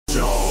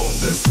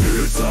Their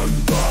spirits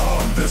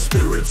unbound, their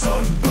spirits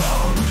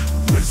unbound.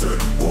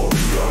 Wizard,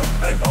 warrior,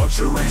 and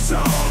archery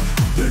sound.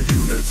 Their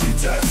unity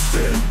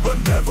tested, but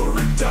never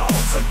in doubt.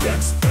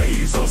 Against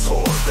Basil's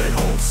horde, they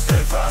hold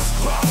steadfast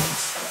ground.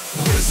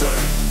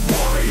 Wizard,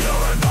 warrior,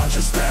 and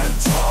archer stand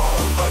tall.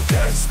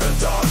 Against the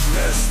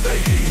darkness, they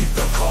heed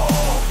the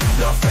call.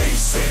 Now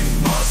facing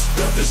Musk,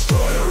 the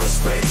destroyer of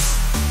space.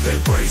 They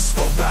brace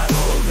for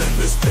battle in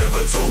this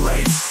pivotal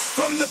race.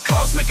 From the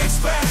cosmic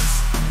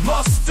expanse,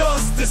 Musk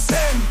does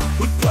descend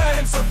with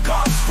plans of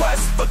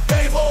conquest, but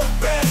they won't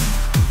bend.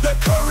 Their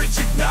courage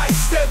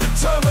ignites, their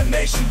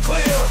determination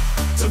clear.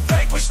 To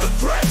vanquish the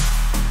threat,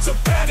 to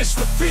banish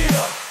the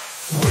fear.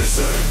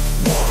 Wizard,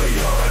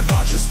 warrior, and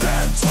archer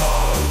stand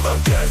tall.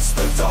 Against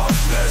the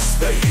darkness,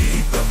 they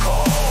heed the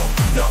call.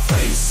 Now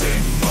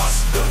facing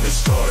Musk, the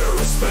destroyer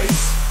of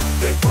space.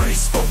 They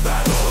brace for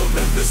battle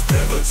in this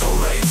pivotal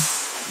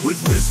race.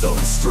 With wisdom,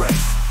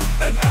 strength,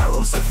 and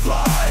arrows that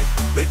fly,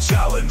 they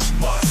challenge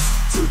Musk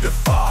to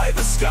defy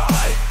the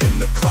sky. In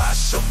the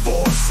clash of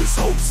forces,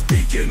 hope's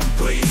beacon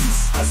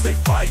gleams as they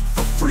fight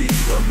for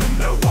freedom in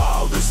their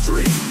wildest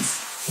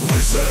dreams.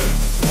 Wizard,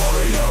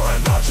 warrior,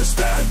 and archer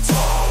stand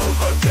tall.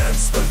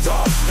 Against the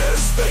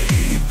darkness, they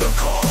heed the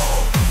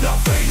call. Now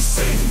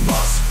facing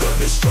Musk, the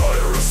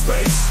destroyer of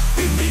space.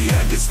 In the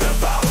end, it's their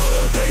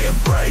power they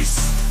embrace.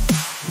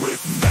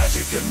 With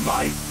magic and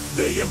might,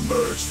 they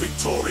emerge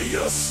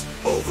victorious,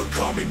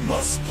 overcoming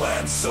Musk's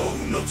plan so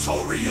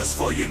notorious.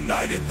 For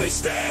united they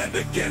stand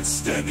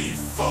against any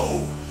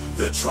foe.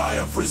 Their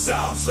triumph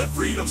resounds, let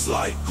freedom's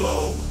light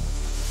glow.